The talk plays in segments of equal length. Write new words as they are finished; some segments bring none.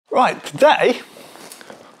Right, today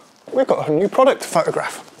we've got a new product to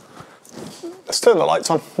photograph. Let's turn the lights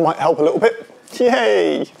on, might help a little bit.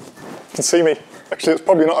 Yay! You can see me. Actually, it's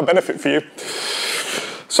probably not a benefit for you.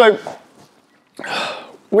 So,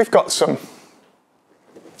 we've got some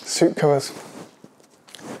suit covers.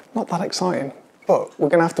 Not that exciting, but we're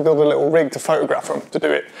gonna have to build a little rig to photograph them to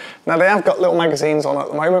do it. Now they have got little magazines on at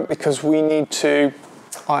the moment because we need to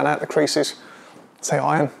iron out the creases. Say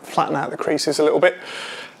iron, flatten out the creases a little bit.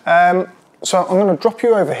 So I'm going to drop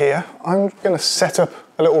you over here. I'm going to set up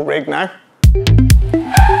a little rig now.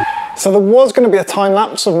 So there was going to be a time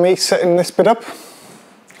lapse of me setting this bit up.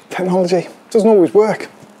 Technology doesn't always work.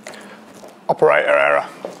 Operator error.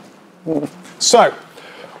 So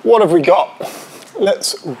what have we got?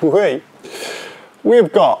 Let's wait.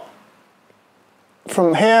 We've got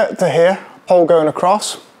from here to here, pole going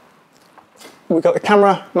across. We've got the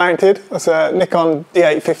camera mounted. That's a Nikon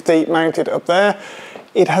D850 mounted up there.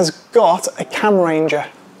 It has got a cam ranger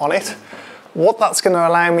on it. What that's going to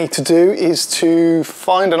allow me to do is to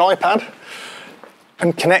find an iPad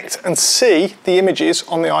and connect and see the images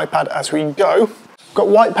on the iPad as we go. Got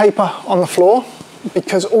white paper on the floor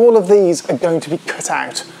because all of these are going to be cut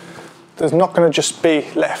out. There's not going to just be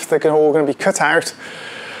left, they're all going to be cut out.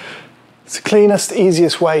 It's the cleanest,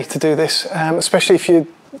 easiest way to do this, especially if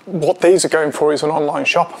what these are going for is an online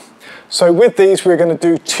shop. So with these, we're going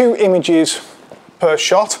to do 2 images per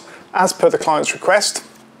shot, as per the client's request.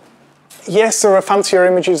 Yes, there are fancier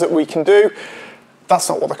images that we can do. That's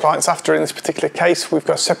not what the client's after in this particular case. We've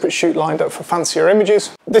got a separate shoot lined up for fancier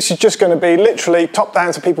images. This is just going to be literally top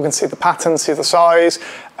down so people can see the pattern, see the size,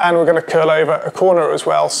 and we're going to curl over a corner as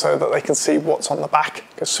well so that they can see what's on the back,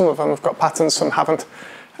 because some of them have got patterns, some haven't.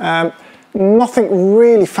 Nothing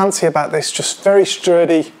really fancy about this, just very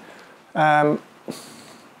sturdy light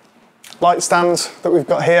stands that we've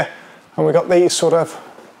got here. And we've got these sort of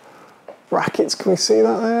brackets, can we see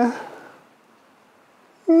that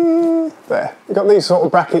there? There, we've got these sort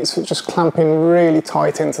of brackets that just clamping really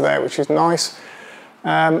tight into there, which is nice.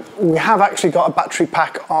 We have actually got a battery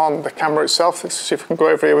pack on the camera itself. Let's see if we can go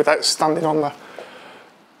over here without standing on the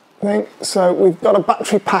thing. So we've got a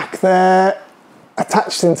battery pack there,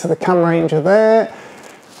 attached into the cam ranger there,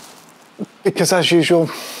 because as usual,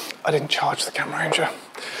 I didn't charge the cam ranger.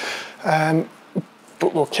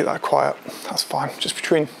 But we'll keep that quiet, that's fine, just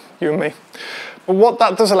between you and me. But what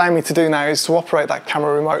that does allow me to do now is to operate that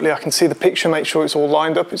camera remotely. I can see the picture, make sure it's all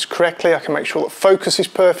lined up, it's correctly, I can make sure that focus is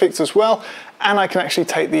perfect as well, and I can actually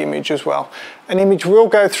take the image as well. An image will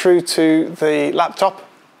go through to the laptop,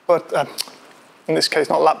 but in this case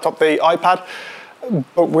not laptop, the iPad,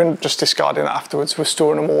 but we're just discarding it afterwards. We're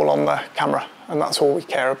storing them all on the camera, and that's all we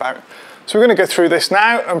care about. So we're going to go through this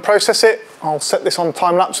now and process it. I'll set this on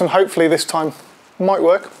time lapse, and hopefully this time might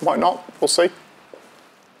work, might not, we'll see.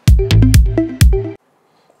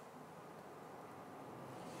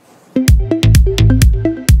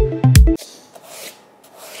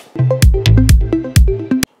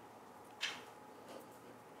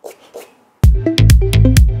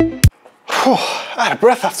 I had a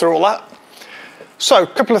breath after all that. So, a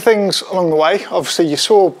couple of things along the way. Obviously you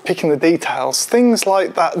saw picking the details. Things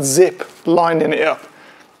like that zip lining it up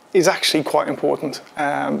is actually quite important,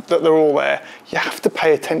 that they're all there. You have to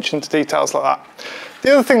pay attention to details like that.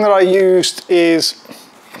 The other thing that I used is,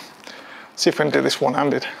 see if we can do this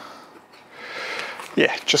one-handed.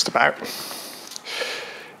 Yeah, just about.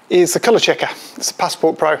 Is the colour checker. It's a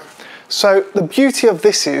Passport Pro. So the beauty of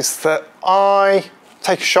this is that I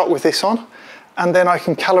take a shot with this on, and then I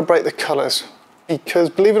can calibrate the colours. Because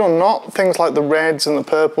believe it or not, things like the reds and the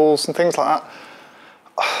purples and things like that,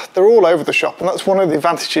 they're all over the shop, and that's one of the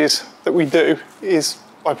advantages that we do is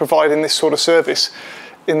by providing this sort of service,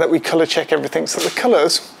 in that we colour check everything so the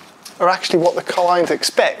colours are actually what the client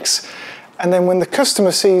expects, and then when the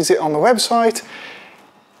customer sees it on the website,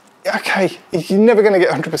 okay, you're never going to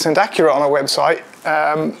get 100% accurate on a website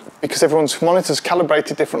because everyone's monitor's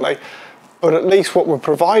calibrated differently, but at least what we're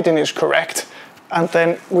providing is correct, and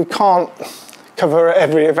then we can't cover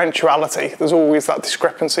every eventuality. There's always that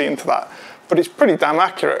discrepancy into that. But it's pretty damn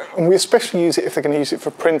accurate, and we especially use it if they're going to use it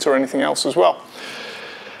for print or anything else as well.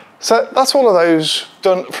 So that's all of those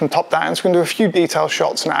done from top down. So we're going to do a few detail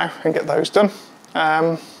shots now and get those done.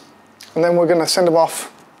 And then we're going to send them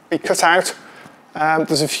off, be cut out.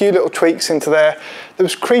 There's a few little tweaks into there. There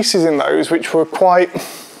was creases in those which were quite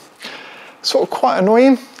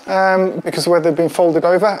annoying because of the way they've been folded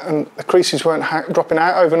over, and the creases weren't dropping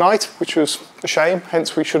out overnight, which was a shame,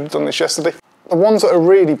 hence we should have done this yesterday. The ones that are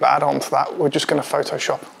really bad onto that, we're just going to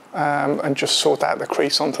Photoshop and just sort out the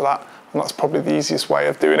crease onto that, and that's probably the easiest way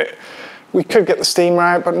of doing it. We could get the steamer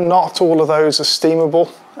out, but not all of those are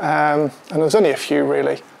steamable. And there's only a few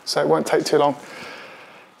really, so it won't take too long.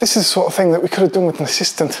 This is the sort of thing that we could have done with an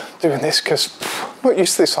assistant doing this, because I'm not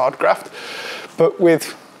used to this hard graft, but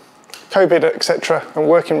with COVID, etc., and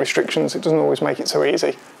working restrictions, it doesn't always make it so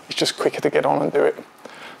easy. It's just quicker to get on and do it.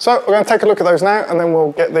 So we're going to take a look at those now, and then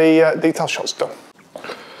we'll get the detail shots done.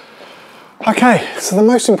 Okay, so the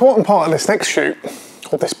most important part of this next shoot,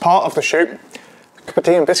 or this part of the shoot, cup of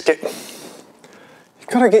tea and biscuit. You've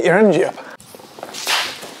got to get your energy up.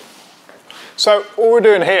 So all we're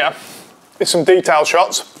doing here is some detail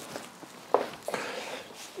shots.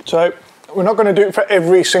 So we're not going to do it for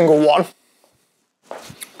every single one. I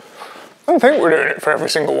don't think we're doing it for every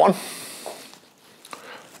single one.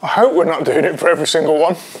 I hope we're not doing it for every single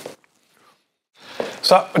one.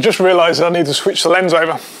 So I just realised I need to switch the lens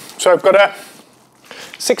over. So I've got a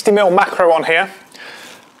 60mm macro on here,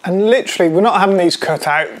 and literally we're not having these cut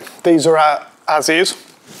out. These are as is.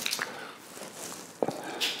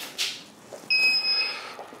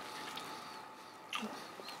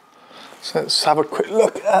 So let's have a quick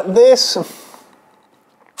look at this.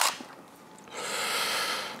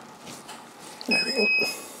 There we go.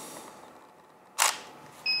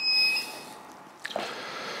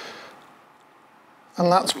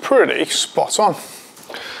 And that's pretty spot on. I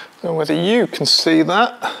don't know whether you can see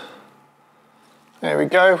that. There we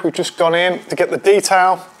go, we've just gone in to get the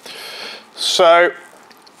detail. So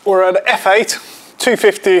we're at f8,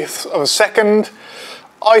 2/50th of a second.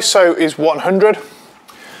 ISO is 100.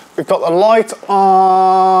 We've got the light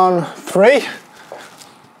on 3.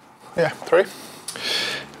 Yeah, 3.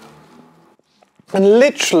 And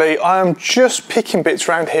literally I am just picking bits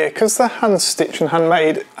around here because they're hand stitched and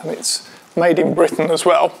handmade, and it's made in Britain as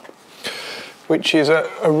well, which is a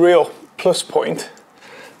real plus point.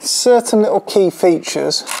 Certain little key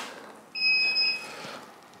features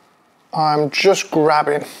I'm just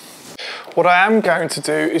grabbing. What I am going to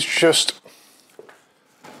do is just,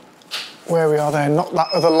 where we are there, knock that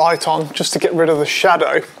other light on just to get rid of the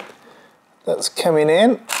shadow that's coming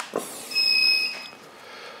in.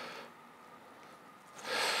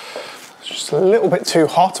 It's just a little bit too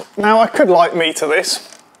hot. Now I could light meter this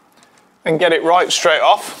and get it right straight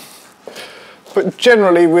off, but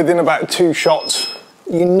generally within about 2 shots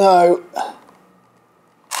you know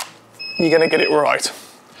you're going to get it right.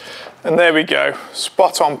 And there we go,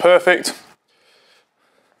 spot on, perfect.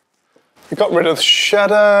 We got rid of the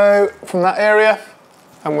shadow from that area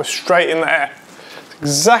and we're straight in there.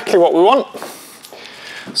 Exactly what we want.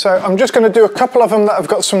 So I'm just going to do a couple of them that have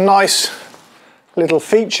got some nice little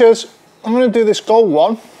features. I'm going to do this gold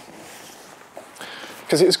one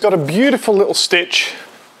because it's got a beautiful little stitch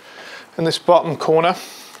in this bottom corner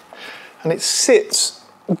and it sits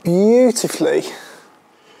beautifully.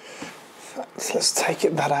 So let's take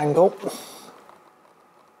it that angle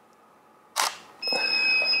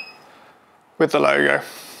with the logo.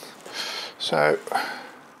 So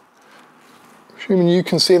assuming you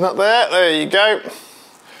can see that there you go.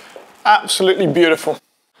 Absolutely beautiful.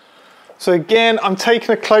 So again, I'm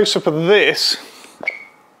taking a close-up of this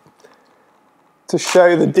to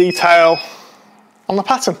show the detail on the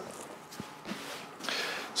pattern,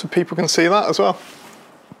 so people can see that as well.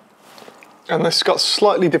 And this has got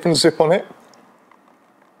slightly different zip on it.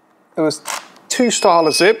 There was 2 style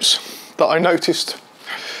of zips that I noticed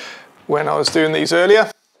when I was doing these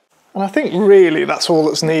earlier. And I think really that's all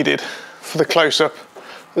that's needed for the close-up.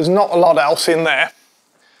 There's not a lot else in there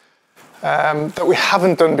that we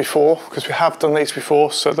haven't done before, because we have done these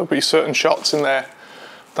before, so there'll be certain shots in there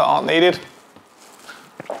that aren't needed.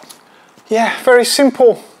 Yeah, very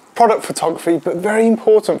simple product photography, but very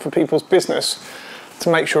important for people's business to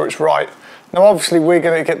make sure it's right. Now obviously we're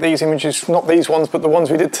going to get these images, not these ones, but the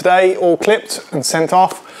ones we did today, all clipped and sent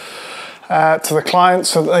off to the clients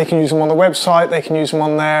so that they can use them on the website, they can use them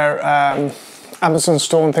on their Amazon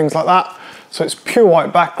store and things like that. So it's pure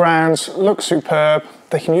white backgrounds, look superb.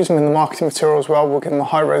 They can use them in the marketing material as well. We'll give them a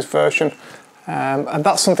high-res version. And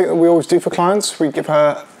that's something that we always do for clients. We give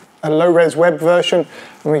her a low-res web version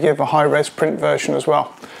and we give a high-res print version as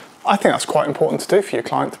well. I think that's quite important to do for your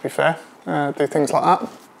client, to be fair. Do things like that.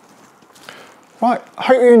 Right, I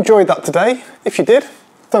hope you enjoyed that today. If you did,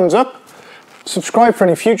 thumbs up. Subscribe for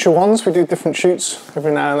any future ones. We do different shoots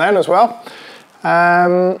every now and then as well.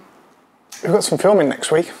 We've got some filming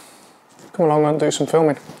next week. Come along and do some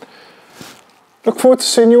filming. Look forward to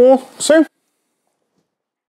seeing you all soon.